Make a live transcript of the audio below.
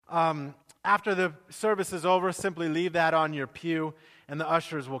After the service is over, simply leave that on your pew, and the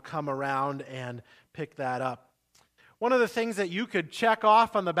ushers will come around and pick that up. One of the things that you could check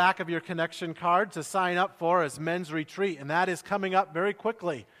off on the back of your connection card to sign up for is men's retreat, and that is coming up very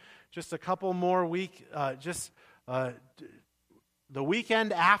quickly. Just a couple more weeks, the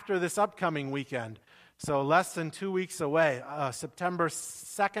weekend after this upcoming weekend. So less than 2 weeks away, September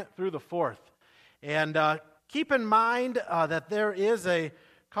 2nd through the 4th. And keep in mind that there is a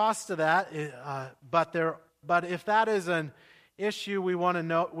cost to that, but if that is an issue, we wanted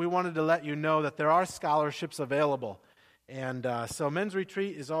to let you know that there are scholarships available. And so men's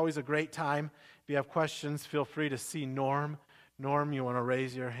retreat is always a great time. If you have questions, feel free to see Norm. Norm, you want to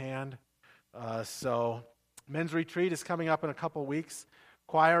raise your hand? So men's retreat is coming up in a couple weeks.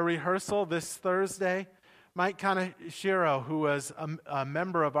 Choir rehearsal this Thursday. Mike Kaneshiro, who was a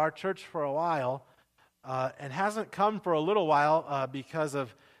member of our church for a while and hasn't come for a little while because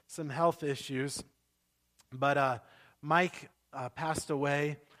of some health issues. But Mike passed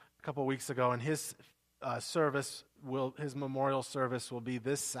away a couple weeks ago, and his memorial service will be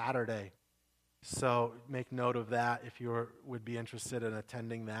this Saturday. So make note of that if you would be interested in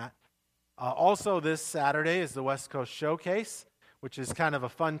attending that. Also this Saturday is the West Coast Showcase, which is kind of a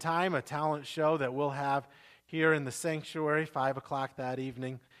fun time, a talent show that we'll have here in the sanctuary, 5 o'clock that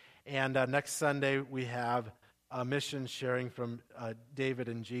evening. And next Sunday we have a mission sharing from David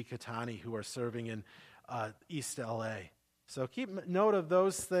and G. Katani, who are serving in East LA. So keep note of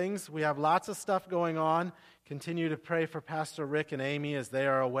those things. We have lots of stuff going on. Continue to pray for Pastor Rick and Amy as they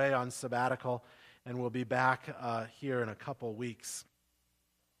are away on sabbatical, and we'll be back here in a couple weeks.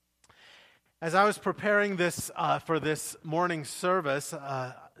 As I was preparing this for this morning's service,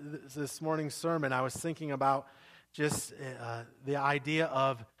 this morning's sermon, I was thinking about just the idea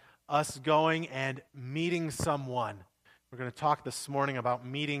of us going and meeting someone. We're going to talk this morning about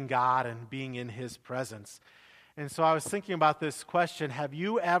meeting God and being in His presence. And so I was thinking about this question: have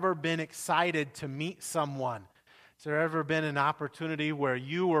you ever been excited to meet someone? Has there ever been an opportunity where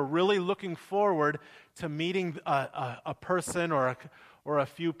you were really looking forward to meeting a person or a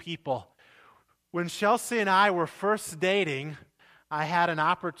few people? When Chelsea and I were first dating, I had an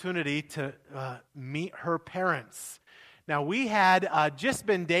opportunity to meet her parents. Now, we had just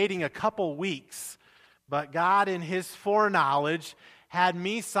been dating a couple weeks, but God, in His foreknowledge, had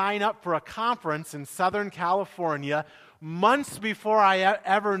me sign up for a conference in Southern California months before I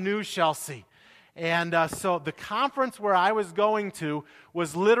ever knew Chelsea. And so the conference where I was going to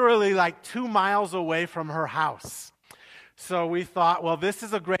was literally like 2 miles away from her house. So we thought, well, this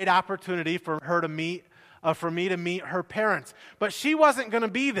is a great opportunity for me to meet her parents. But she wasn't going to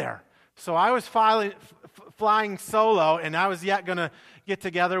be there. So I was flying solo, and I was yet going to get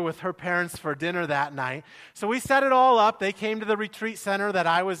together with her parents for dinner that night. So we set it all up. They came to the retreat center that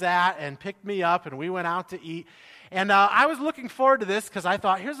I was at and picked me up, and we went out to eat. And I was looking forward to this because I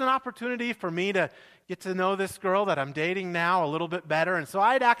thought, here's an opportunity for me to get to know this girl that I'm dating now a little bit better. And so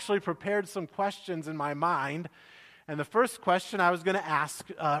I had actually prepared some questions in my mind. And the first question I was going to ask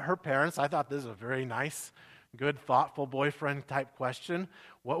her parents, I thought this was a very nice, good, thoughtful boyfriend type question.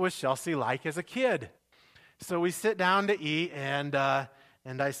 What was Chelsea like as a kid? So we sit down to eat, and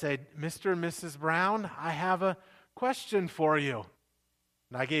I said, Mr. and Mrs. Brown, I have a question for you.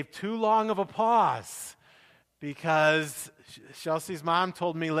 And I gave too long of a pause because Chelsea's mom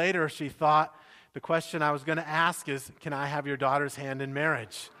told me later she thought the question I was going to ask is, can I have your daughter's hand in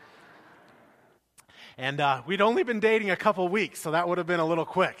marriage? And we'd only been dating a couple weeks, so that would have been a little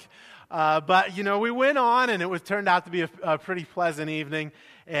quick. But, we went on, and it turned out to be a pretty pleasant evening.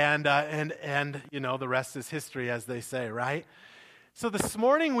 And the rest is history, as they say, right? So this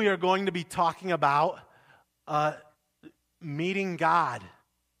morning we are going to be talking about meeting God.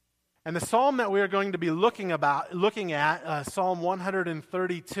 And the psalm that we are going to be looking at, Psalm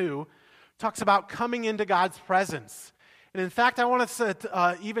 132, talks about coming into God's presence. And in fact, I want us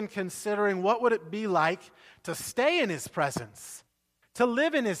to even considering what would it be like to stay in His presence, to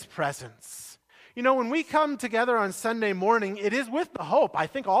live in His presence. When we come together on Sunday morning, it is with the hope. I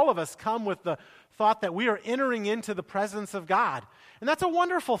think all of us come with the thought that we are entering into the presence of God. And that's a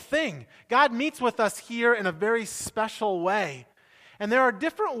wonderful thing. God meets with us here in a very special way. And there are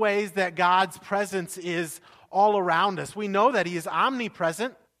different ways that God's presence is all around us. We know that He is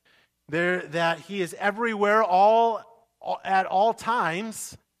omnipresent, that He is everywhere at all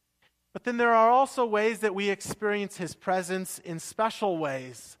times. But then there are also ways that we experience His presence in special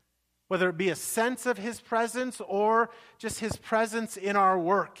ways, whether it be a sense of His presence or just His presence in our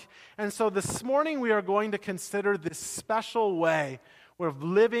work. And so this morning we are going to consider this special way of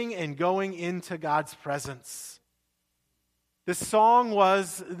living and going into God's presence. This song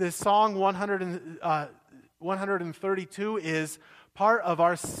 132 is part of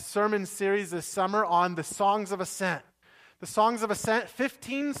our sermon series this summer on the Songs of Ascent. The Songs of Ascent,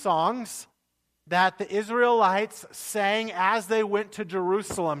 15 songs that the Israelites sang as they went to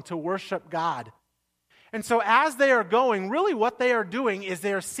Jerusalem to worship God. And so as they are going, really what they are doing is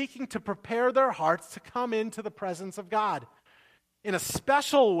they are seeking to prepare their hearts to come into the presence of God. In a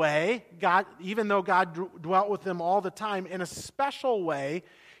special way, God, even though God dwelt with them all the time, in a special way,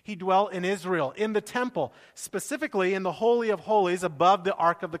 He dwelt in Israel, in the temple, specifically in the Holy of Holies above the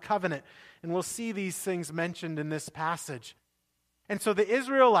Ark of the Covenant. And we'll see these things mentioned in this passage. And so the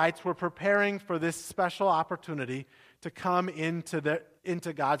Israelites were preparing for this special opportunity to come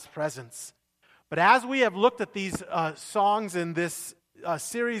into God's presence. But as we have looked at these songs in this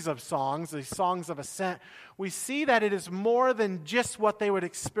series of songs, the Songs of Ascent, we see that it is more than just what they would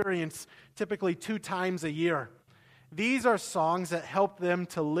experience typically 2 times a year. These are songs that help them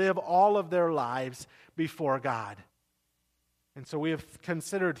to live all of their lives before God. And so we have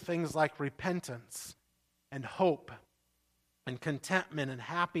considered things like repentance and hope and contentment and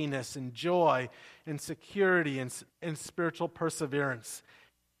happiness and joy and security and spiritual perseverance.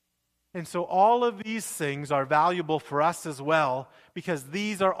 And so all of these things are valuable for us as well, because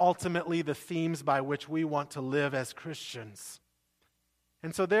these are ultimately the themes by which we want to live as Christians.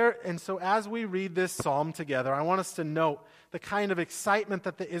 And so as we read this psalm together, I want us to note the kind of excitement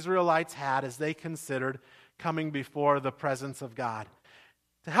that the Israelites had as they considered coming before the presence of God.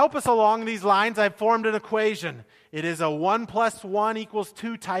 To help us along these lines, I've formed an equation. It is a 1 + 1 =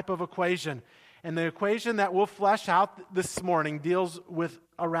 2 type of equation. And the equation that we'll flesh out this morning deals with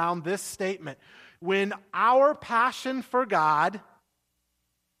around this statement. When our passion for God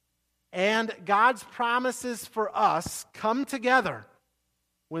and God's promises for us come together,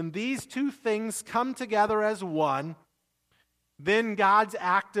 when these 2 things come together as one, then God's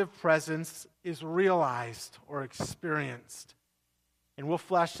active presence is realized or experienced. And we'll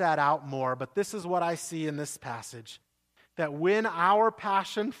flesh that out more, but this is what I see in this passage. That when our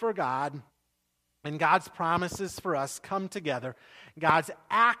passion for God and God's promises for us come together, God's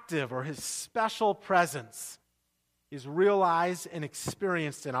active or His special presence is realized and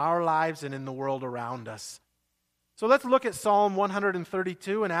experienced in our lives and in the world around us. So let's look at Psalm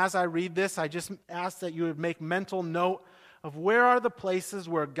 132, and as I read this, I just ask that you would make mental note of where are the places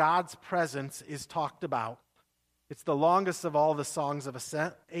where God's presence is talked about. It's the longest of all the Songs of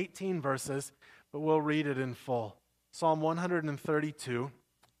Ascent, 18 verses, but we'll read it in full. Psalm 132.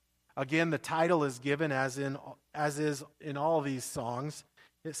 Again, the title is given as is in all these songs.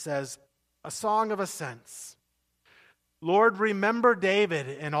 It says, A Song of Ascents. Lord, remember David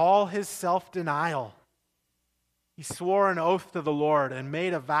in all his self-denial. He swore an oath to the Lord and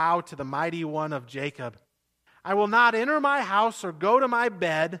made a vow to the Mighty One of Jacob. I will not enter my house or go to my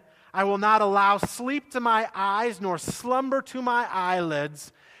bed. I will not allow sleep to my eyes nor slumber to my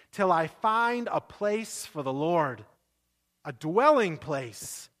eyelids till I find a place for the Lord, a dwelling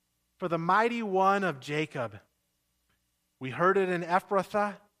place for the Mighty One of Jacob. We heard it in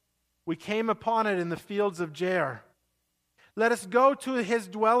Ephrathah. We came upon it in the fields of Jair. Let us go to His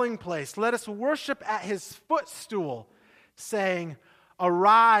dwelling place. Let us worship at His footstool, saying,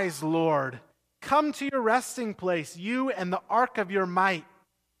 Arise, Lord. Come to your resting place, you and the ark of your might.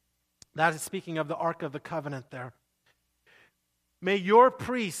 That is speaking of the Ark of the Covenant there. May your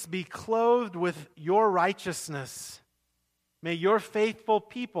priests be clothed with your righteousness. May your faithful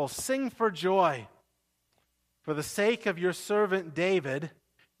people sing for joy. For the sake of your servant David,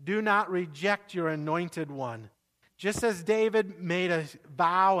 do not reject your anointed one. Just as David made a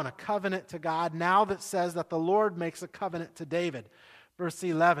vow and a covenant to God, now that says that the Lord makes a covenant to David. Verse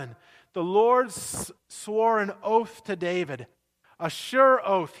 11, the Lord swore an oath to David, a sure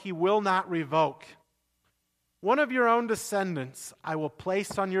oath He will not revoke. One of your own descendants I will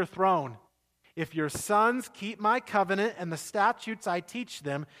place on your throne. If your sons keep my covenant and the statutes I teach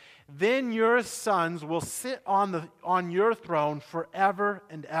them, then your sons will sit on your throne forever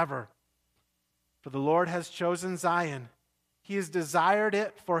and ever. For the Lord has chosen Zion. He has desired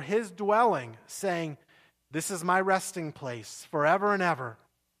it for His dwelling, saying, This is my resting place forever and ever.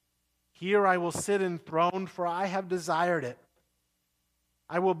 Here I will sit enthroned, for I have desired it.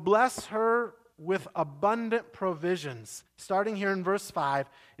 I will bless her with abundant provisions. Starting here in verse 5,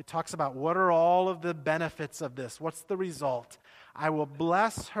 it talks about what are all of the benefits of this. What's the result? I will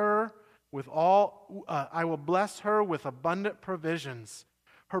bless her with abundant provisions.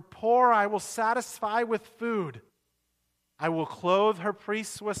 Her poor I will satisfy with food. I will clothe her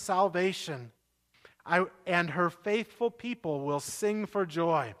priests with salvation. And her faithful people will sing for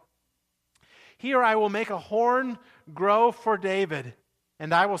joy. Here I will make a horn grow for David,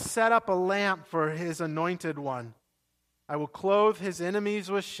 and I will set up a lamp for his anointed one. I will clothe his enemies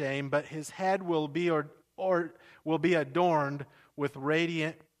with shame, but his head will be will be adorned with a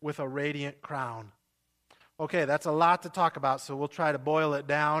radiant crown. Okay, that's a lot to talk about, so we'll try to boil it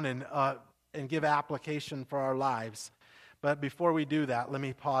down and give application for our lives. But before we do that, let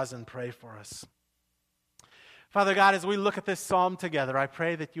me pause and pray for us. Father God, as we look at this psalm together, I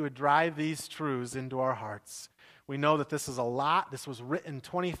pray that you would drive these truths into our hearts. We know that this is a lot. This was written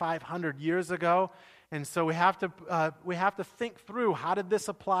 2,500 years ago, and so we have to think through, how did this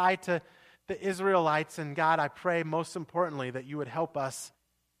apply to the Israelites? And God, I pray most importantly that you would help us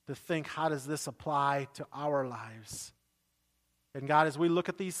to think, how does this apply to our lives? And God, as we look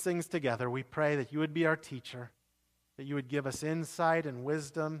at these things together, we pray that you would be our teacher, that you would give us insight and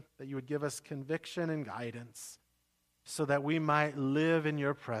wisdom, that you would give us conviction and guidance, so that we might live in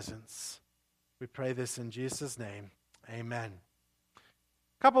your presence. We pray this in Jesus' name. Amen.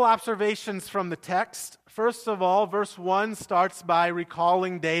 A couple observations from the text. First of all, verse 1 starts by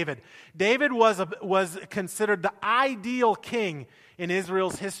recalling David. David was considered the ideal king in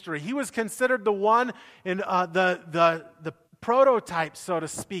Israel's history. He was considered the one in the prototype, so to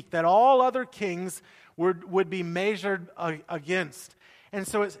speak, that all other kings would be measured against. And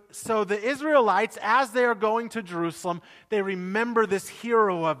so the Israelites, as they are going to Jerusalem, they remember this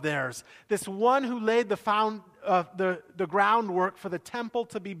hero of theirs, this one who laid the groundwork for the temple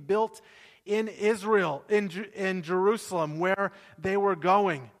to be built in Israel, in Jerusalem, where they were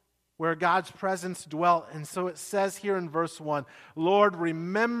going, where God's presence dwelt. And so it says here in verse 1, Lord,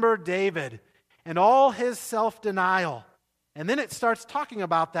 remember David and all his self-denial. And then it starts talking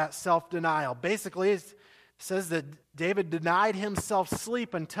about that self-denial. Basically, it says that David denied himself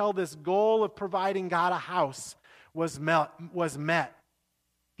sleep until this goal of providing God a house was met.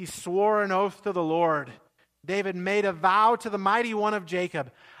 He swore an oath to the Lord. David made a vow to the mighty one of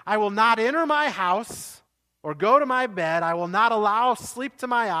Jacob. I will not enter my house or go to my bed. I will not allow sleep to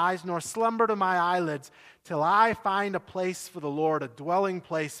my eyes, nor slumber to my eyelids, till I find a place for the Lord, a dwelling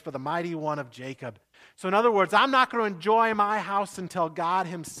place for the mighty one of Jacob. So in other words, I'm not going to enjoy my house until God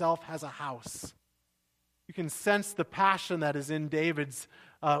himself has a house. You can sense the passion that is in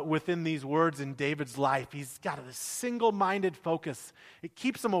within these words in David's life. He's got a single-minded focus. It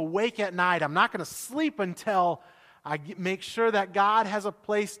keeps him awake at night. I'm not going to sleep until I make sure that God has a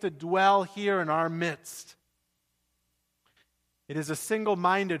place to dwell here in our midst. It is a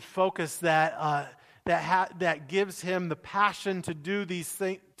single-minded focus that gives him the passion to do these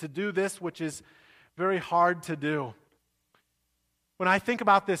things, to do this, which is very hard to do. When I think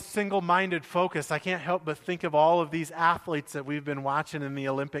about this single-minded focus, I can't help but think of all of these athletes that we've been watching in the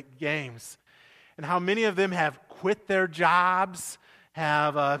Olympic Games, and how many of them have quit their jobs,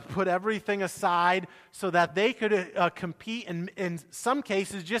 have put everything aside so that they could compete in some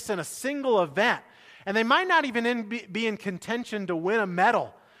cases just in a single event. And they might not even be in contention to win a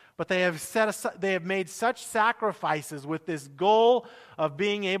medal, but they have made such sacrifices with this goal of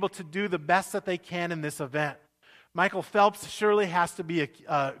being able to do the best that they can in this event. Michael Phelps surely has to be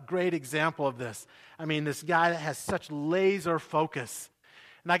a great example of this. I mean, this guy that has such laser focus.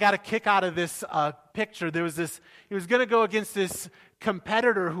 And I got a kick out of this picture. He was going to go against this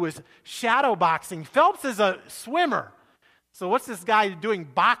competitor who was shadow boxing. Phelps is a swimmer. So what's this guy doing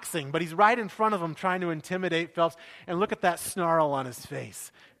boxing? But he's right in front of him trying to intimidate Phelps. And look at that snarl on his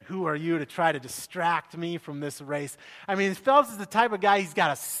face. Who are you to try to distract me from this race? I mean, Phelps is the type of guy, he's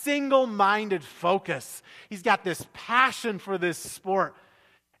got a single-minded focus. He's got this passion for this sport.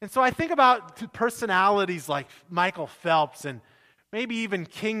 And so I think about personalities like Michael Phelps and maybe even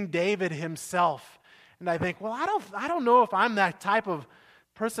King David himself. And I think, well, I don't know if I'm that type of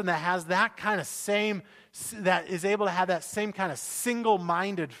person that has that kind of that is able to have that same kind of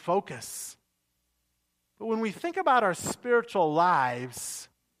single-minded focus. But when we think about our spiritual lives,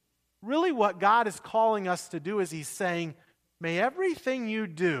 really what God is calling us to do is he's saying, may everything you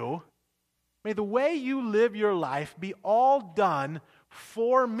do, may the way you live your life be all done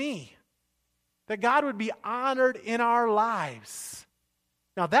for me. That God would be honored in our lives.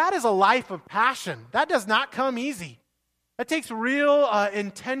 Now that is a life of passion. That does not come easy. That takes real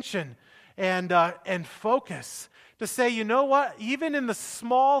intention and focus to say, you know what, even in the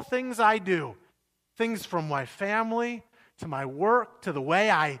small things I do, things from my family to my work to the way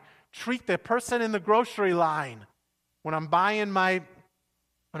I treat the person in the grocery line when I'm buying my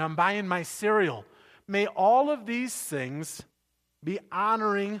cereal, may all of these things be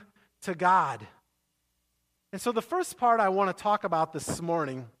honoring to God. And so the first part I want to talk about this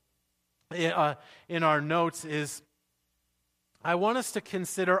morning in our notes is I want us to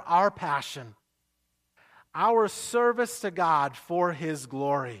consider our passion. our service to God for His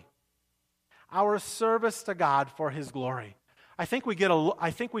glory. Our service to God for His glory. I think we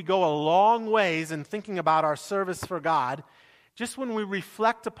go a long ways in thinking about our service for God just when we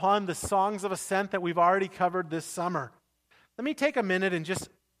reflect upon the songs of ascent that we've already covered this summer. Let me take a minute and just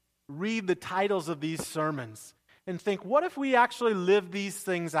read the titles of these sermons and think, what if we actually live these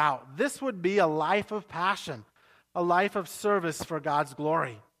things out? This would be a life of passion, a life of service for God's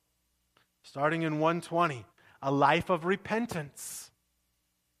glory. Starting in 120, a life of repentance,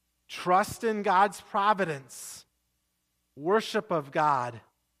 trust in God's providence, worship of God,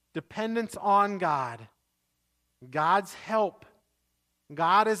 dependence on God, God's help,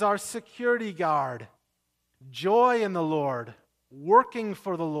 God is our security guard, joy in the Lord, working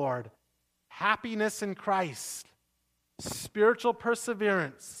for the Lord, happiness in Christ, spiritual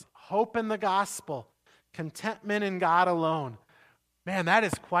perseverance, hope in the gospel, contentment in God alone. Man, that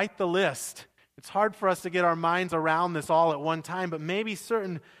is quite the list. It's hard for us to get our minds around this all at one time, but maybe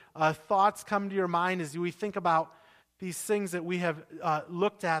certain thoughts come to your mind as we think about these things that we have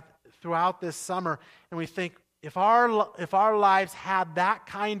looked at throughout this summer, and we think, if our lives had that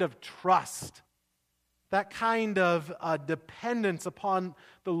kind of trust, that kind of dependence upon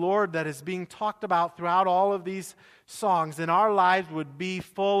the Lord that is being talked about throughout all of these songs, then our lives would be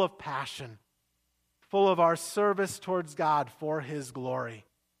full of passion, full of our service towards God for His glory.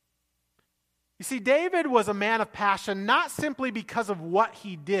 You see, David was a man of passion, not simply because of what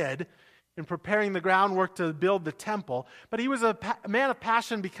he did in preparing the groundwork to build the temple, but he was a man of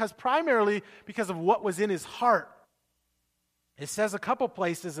passion primarily because of what was in his heart. It says a couple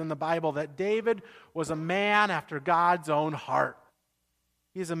places in the Bible that David was a man after God's own heart.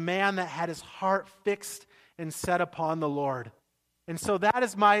 He is a man that had his heart fixed and set upon the Lord. And so that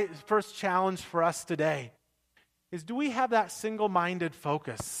is my first challenge for us today, is do we have that single-minded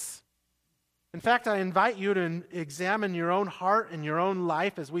focus? In fact, I invite you to examine your own heart and your own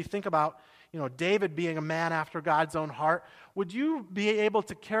life as we think about, David being a man after God's own heart. Would you be able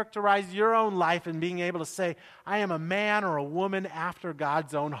to characterize your own life and being able to say, I am a man or a woman after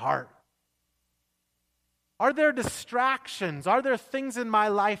God's own heart? Are there distractions? Are there things in my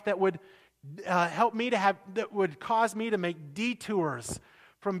life that would that would cause me to make detours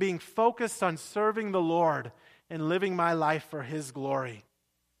from being focused on serving the Lord and living my life for His glory?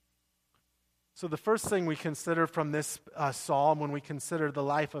 So the first thing we consider from this psalm when we consider the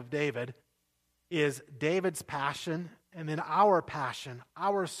life of David is David's passion and then our passion,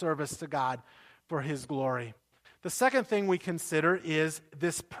 our service to God for His glory. The second thing we consider is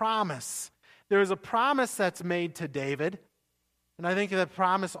this promise. There is a promise that's made to David, and I think that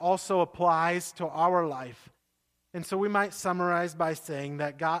promise also applies to our life. And so we might summarize by saying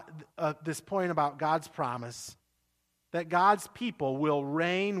that this point about God's promise, that God's people will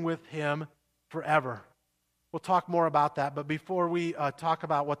reign with Him forever. We'll talk more about that, but before we talk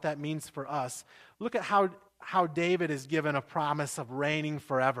about what that means for us, look at how David is given a promise of reigning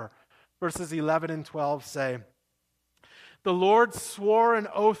forever. Verses 11 and 12 say, "The Lord swore an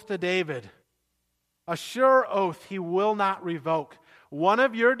oath to David, a sure oath He will not revoke. One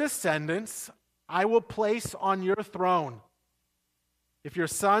of your descendants I will place on your throne. If your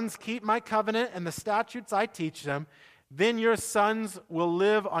sons keep my covenant and the statutes I teach them, then your sons will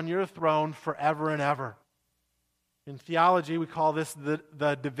live on your throne forever and ever." In theology, we call this the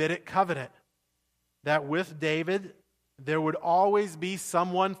Davidic covenant, that with David, there would always be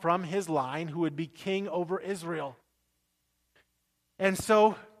someone from his line who would be king over Israel. And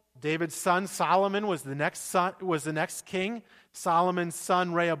so David's son Solomon was the next king. Solomon's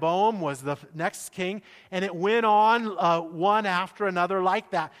son Rehoboam was the next king, and it went on one after another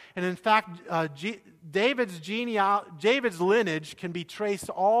like that. And in fact, David's lineage can be traced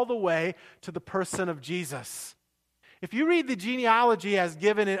all the way to the person of Jesus. If you read the genealogy as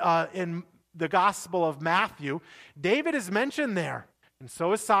given in the Gospel of Matthew, David is mentioned there. And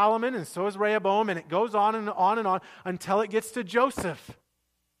so is Solomon, and so is Rehoboam, and it goes on and on and on until it gets to Joseph,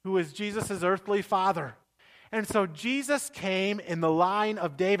 who is Jesus' earthly father. And so Jesus came in the line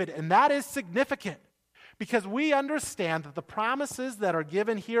of David, and that is significant because we understand that the promises that are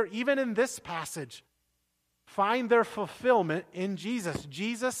given here, even in this passage, find their fulfillment in Jesus.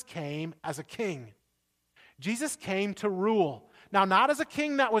 Jesus came as a king. Jesus came to rule. Now, not as a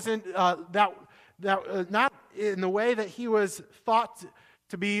king that was not in the way that he was thought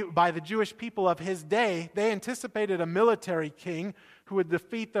to be by the Jewish people of his day. They anticipated a military king who would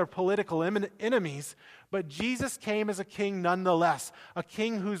defeat their political enemies. But Jesus came as a king nonetheless, a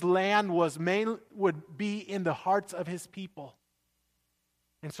king whose land would be in the hearts of his people.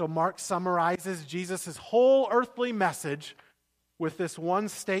 And so Mark summarizes Jesus' whole earthly message with this one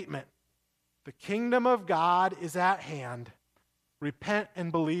statement. The kingdom of God is at hand. Repent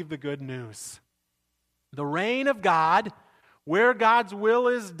and believe the good news. The reign of God, where God's will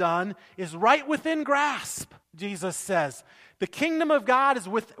is done, is right within grasp, Jesus says. The kingdom of God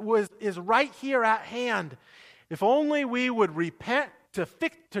is right here at hand. If only we would repent,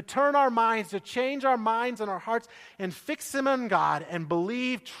 to turn our minds, to change our minds and our hearts, and fix them on God, and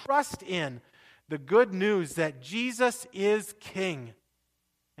believe, trust in the good news that Jesus is King,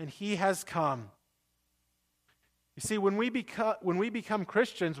 and He has come. You see, when we become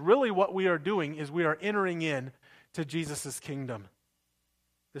Christians, really what we are doing is we are entering in to Jesus' kingdom.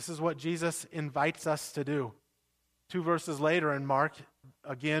 This is what Jesus invites us to do. 2 verses later in Mark,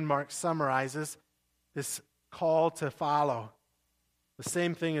 again, Mark summarizes this call to follow.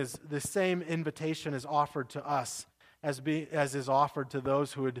 The same invitation is offered to us as is offered to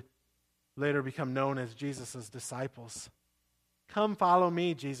those who would later become known as Jesus' disciples. Come follow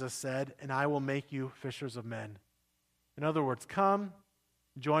me, Jesus said, and I will make you fishers of men. In other words, come,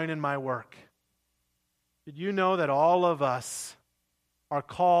 join in my work. Did you know that all of us are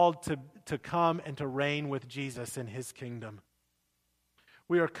called to come and to reign with Jesus in His kingdom?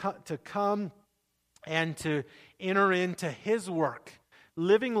 We are to come and to enter into His work,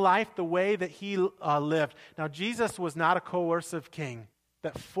 living life the way that He lived. Now, Jesus was not a coercive king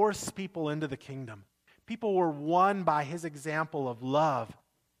that forced people into the kingdom. People were won by His example of love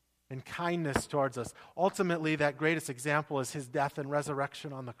and kindness towards us. Ultimately, that greatest example is His death and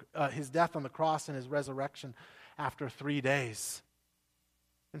resurrection His death on the cross and His resurrection after 3 days.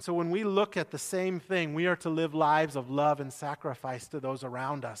 And so when we look at the same thing, we are to live lives of love and sacrifice to those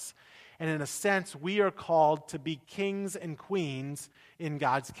around us. And in a sense, we are called to be kings and queens in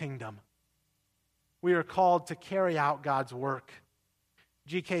God's kingdom. We are called to carry out God's work.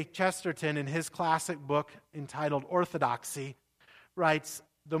 G.K. Chesterton, in his classic book entitled Orthodoxy, writes,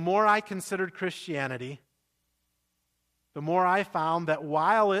 "The more I considered Christianity, the more I found that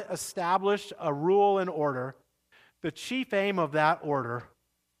while it established a rule and order, the chief aim of that order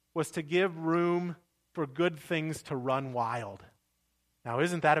was to give room for good things to run wild." Now,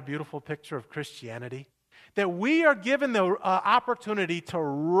 isn't that a beautiful picture of Christianity? That we are given the opportunity to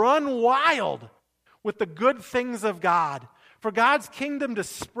run wild with the good things of God, for God's kingdom to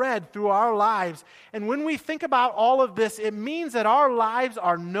spread through our lives. And when we think about all of this, it means that our lives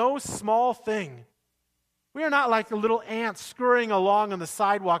are no small thing. We are not like a little ants scurrying along on the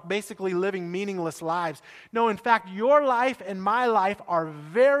sidewalk, basically living meaningless lives. No, in fact, your life and my life are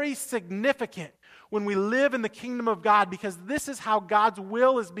very significant when we live in the kingdom of God, because this is how God's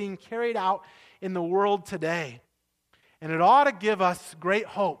will is being carried out in the world today. And it ought to give us great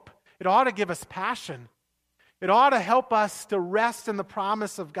hope. It ought to give us passion. It ought to help us to rest in the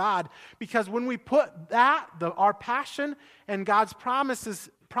promise of God, because when we put our passion and God's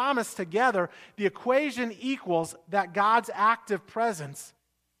promise together, the equation equals that God's active presence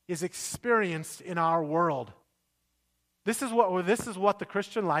is experienced in our world. This is what the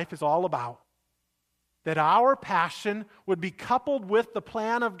Christian life is all about. That our passion would be coupled with the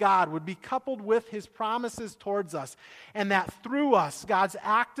plan of God, would be coupled with His promises towards us, and that through us, God's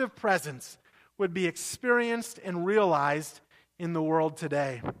active presence would be experienced and realized in the world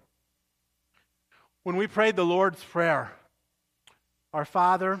today. When we prayed the Lord's Prayer, "Our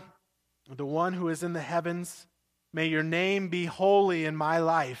Father, the one who is in the heavens, may your name be holy in my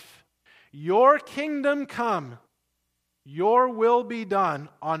life. Your kingdom come, your will be done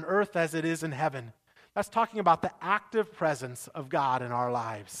on earth as it is in heaven." That's talking about the active presence of God in our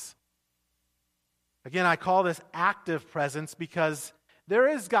lives. Again, I call this active presence because there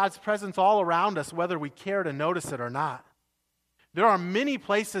is God's presence all around us, whether we care to notice it or not. There are many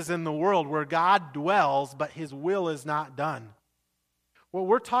places in the world where God dwells, but His will is not done. What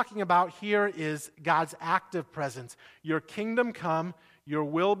we're talking about here is God's active presence. Your kingdom come, your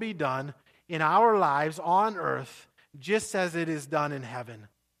will be done in our lives on earth, just as it is done in heaven.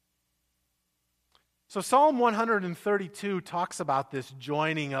 So Psalm 132 talks about this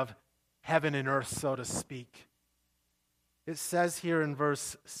joining of heaven and earth, so to speak. It says here in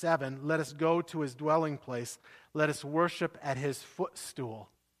verse 7, "Let us go to His dwelling place. Let us worship at His footstool."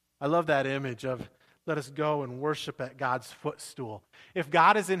 I love that image of let us go and worship at God's footstool. If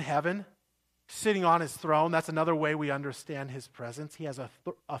God is in heaven, sitting on His throne, that's another way we understand His presence. He has a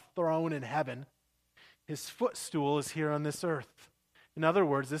throne in heaven. His footstool is here on this earth. In other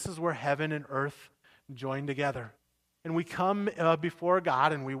words, this is where heaven and earth join together. And we come before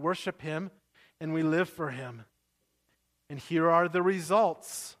God and we worship Him and we live for Him. And here are the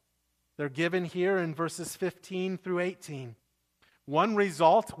results. They're given here in verses 15 through 18. One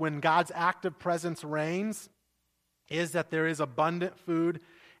result when God's active presence reigns is that there is abundant food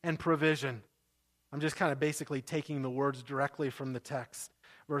and provision. I'm just kind of basically taking the words directly from the text.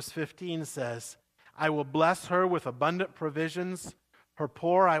 Verse 15 says, I will bless her with abundant provisions. Her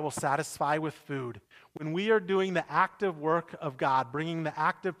poor I will satisfy with food. When we are doing the active work of God, bringing the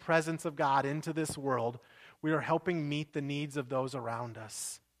active presence of God into this world, we are helping meet the needs of those around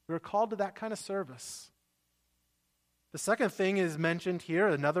us. We are called to that kind of service. The second thing is mentioned here.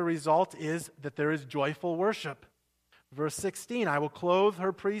 Another result is that there is joyful worship. Verse 16, I will clothe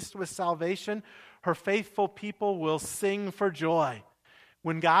her priest with salvation. Her faithful people will sing for joy.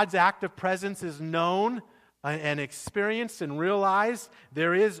 When God's active presence is known and experienced and realized,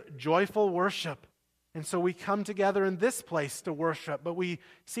 there is joyful worship. And so we come together in this place to worship, but we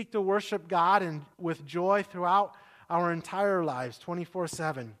seek to worship God and with joy throughout our entire lives,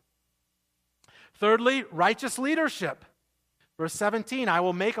 24/7. Thirdly, righteous leadership. Verse 17, I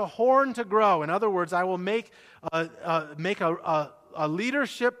will make a horn to grow. In other words, I will make a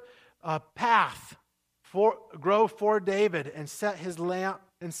leadership path grow for David and set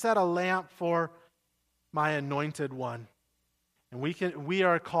a lamp for my anointed one. And we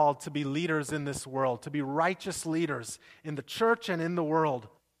are called to be leaders in this world, to be righteous leaders in the church and in the world.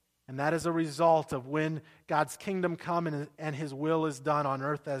 And that is a result of when God's kingdom come and his will is done on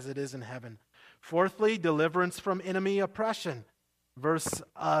earth as it is in heaven. Fourthly, deliverance from enemy oppression. Verse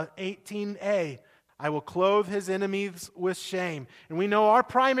 18a, I will clothe his enemies with shame. And we know our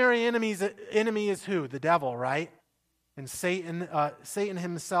primary enemy is who? The devil, right? And Satan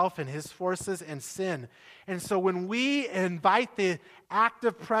himself and his forces and sin. And so when we invite the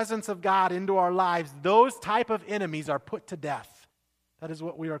active presence of God into our lives, those type of enemies are put to death. That is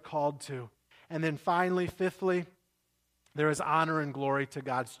what we are called to. And then finally, fifthly, there is honor and glory to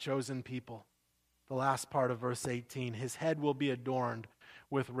God's chosen people. The last part of verse 18, his head will be adorned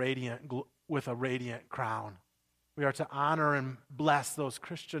with a radiant crown. We are to honor and bless those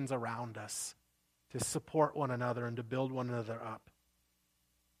Christians around us, to support one another and to build one another up.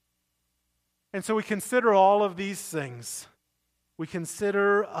 And so we consider all of these things. We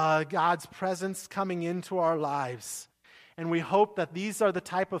consider God's presence coming into our lives. And we hope that these are the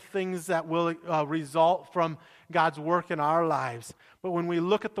type of things that will result from God's work in our lives. But when we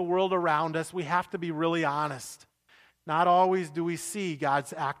look at the world around us, we have to be really honest. Not always do we see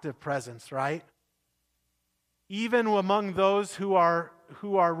God's active presence, right? Even among those who are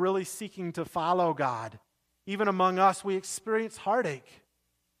really seeking to follow God, even among us, we experience heartache.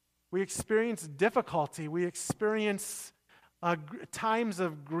 We experience difficulty. We experience times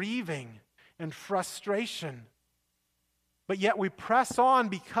of grieving and frustration. But yet we press on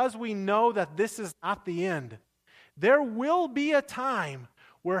because we know that this is not the end. There will be a time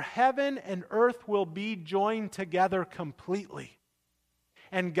where heaven and earth will be joined together completely.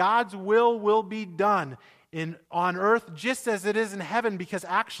 And God's will be done on earth just as it is in heaven, because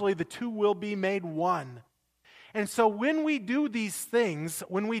actually the two will be made one. And so when we do these things,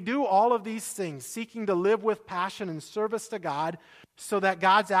 when we do all of these things, seeking to live with passion and service to God so that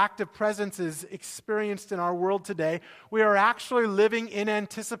God's active presence is experienced in our world today, we are actually living in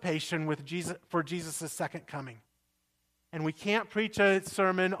anticipation for Jesus' second coming. And I can't preach a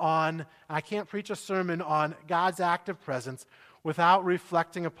sermon on God's active presence without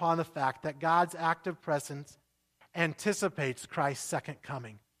reflecting upon the fact that God's active presence anticipates Christ's second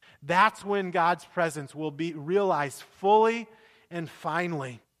coming. That's when God's presence will be realized fully and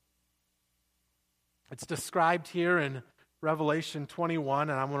finally. It's described here in Revelation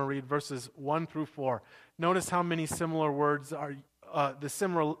 21, and I'm going to read verses 1 through 4. Notice how many similar words are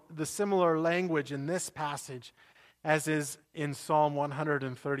the similar language in this passage as is in Psalm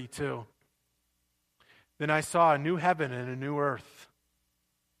 132. Then I saw a new heaven and a new earth.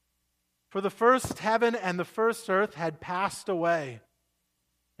 For the first heaven and the first earth had passed away,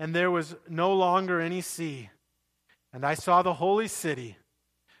 and there was no longer any sea. And I saw the holy city,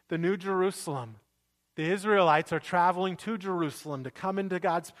 the new Jerusalem. The Israelites are traveling to Jerusalem to come into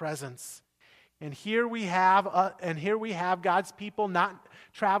God's presence. And here we have God's people not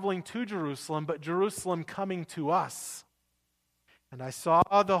traveling to Jerusalem, but Jerusalem coming to us. And I saw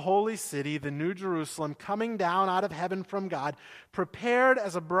the holy city, the new Jerusalem, coming down out of heaven from God, prepared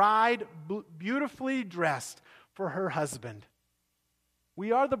as a bride beautifully dressed for her husband.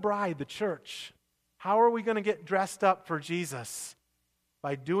 We are the bride, the church. How are we going to get dressed up for Jesus?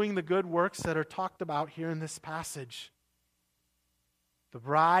 By doing the good works that are talked about here in this passage. The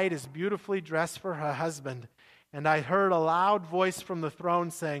bride is beautifully dressed for her husband. And I heard a loud voice from the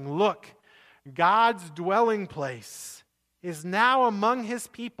throne saying, "Look, God's dwelling place is now among his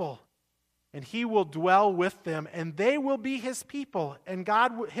people, and he will dwell with them, and they will be his people, and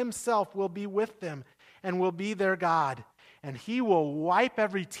God himself will be with them and will be their God. and he will wipe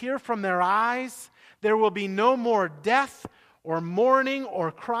every tear from their eyes. There will be no more death or mourning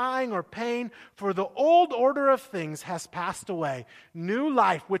or crying or pain, for the old order of things has passed away. New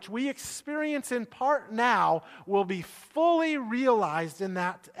life, which we experience in part now, will be fully realized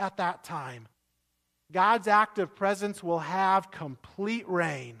at that time. God's active presence will have complete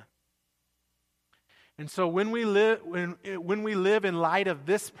reign. And so when we live in light of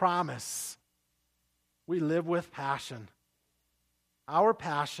this promise, we live with passion. Our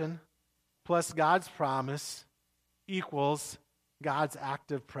passion plus God's promise equals God's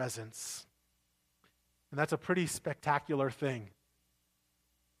active presence. And that's a pretty spectacular thing.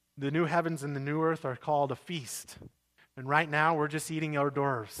 The new heavens and the new earth are called a feast. And right now we're just eating hors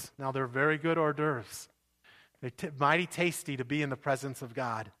d'oeuvres. Now they're very good hors d'oeuvres. They're mighty tasty to be in the presence of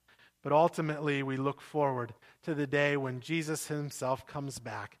God. But ultimately we look forward to the day when Jesus himself comes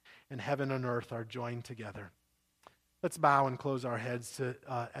back and heaven and earth are joined together. Let's bow and close our heads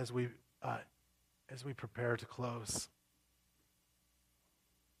as we prepare to close.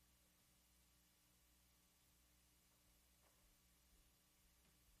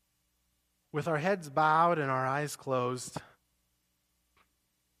 With our heads bowed and our eyes closed,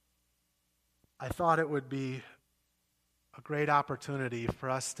 I thought it would be a great opportunity for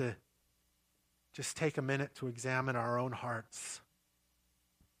us to just take a minute to examine our own hearts.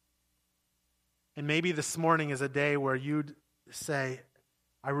 And maybe this morning is a day where you'd say,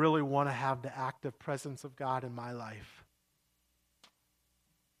 I really want to have the active presence of God in my life.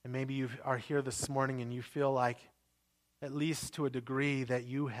 And maybe you are here this morning and you feel like, at least to a degree, that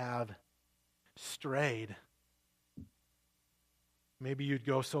you have strayed. Maybe you'd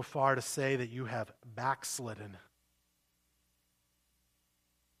go so far to say that you have backslidden.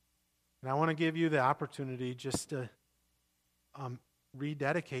 And I want to give you the opportunity just to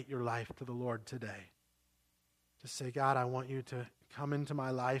rededicate your life to the Lord today. To say, God, I want you to come into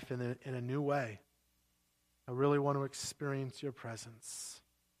my life in a new way. I really want to experience your presence.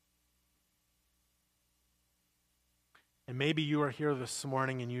 And maybe you are here this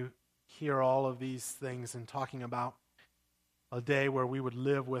morning and you hear all of these things and talking about a day where we would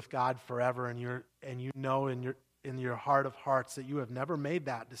live with God forever, and you know in your heart of hearts that you have never made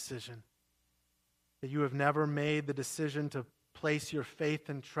that decision. That you have never made the decision to place your faith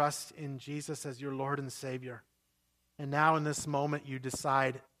and trust in Jesus as your Lord and Savior. And now in this moment you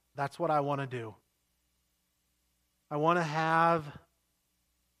decide, that's what I want to do. I want to have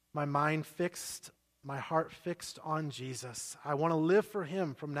my mind fixed, my heart fixed on Jesus. I want to live for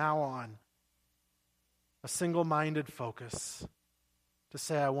him from now on. A single-minded focus to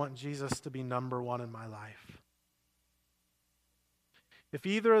say I want Jesus to be number one in my life. If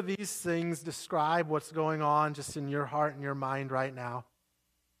either of these things describe what's going on just in your heart and your mind right now,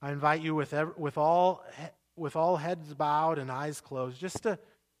 I invite you with all heads bowed and eyes closed, just to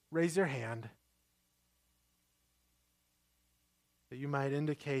raise your hand, that you might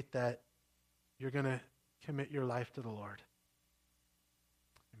indicate that you're going to commit your life to the Lord.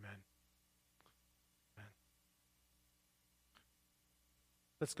 Amen. Amen.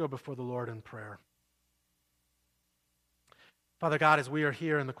 Let's go before the Lord in prayer. Father God, as we are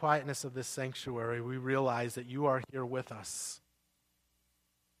here in the quietness of this sanctuary, we realize that you are here with us.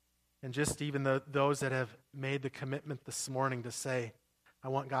 And just even those that have made the commitment this morning to say, I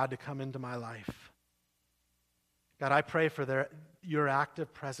want God to come into my life. God, I pray for your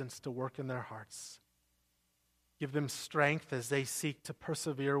active presence to work in their hearts. Give them strength as they seek to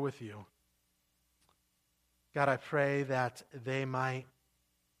persevere with you. God, I pray that they might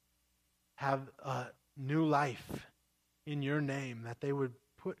have a new life in your name, that they would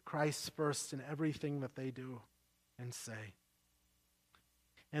put Christ first in everything that they do and say.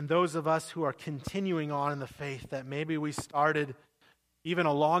 And those of us who are continuing on in the faith that maybe we started even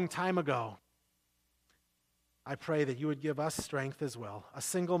a long time ago, I pray that you would give us strength as well, a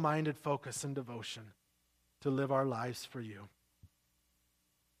single-minded focus and devotion to live our lives for you.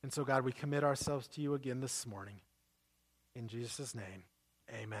 And so, God, we commit ourselves to you again this morning. In Jesus' name,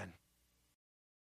 amen.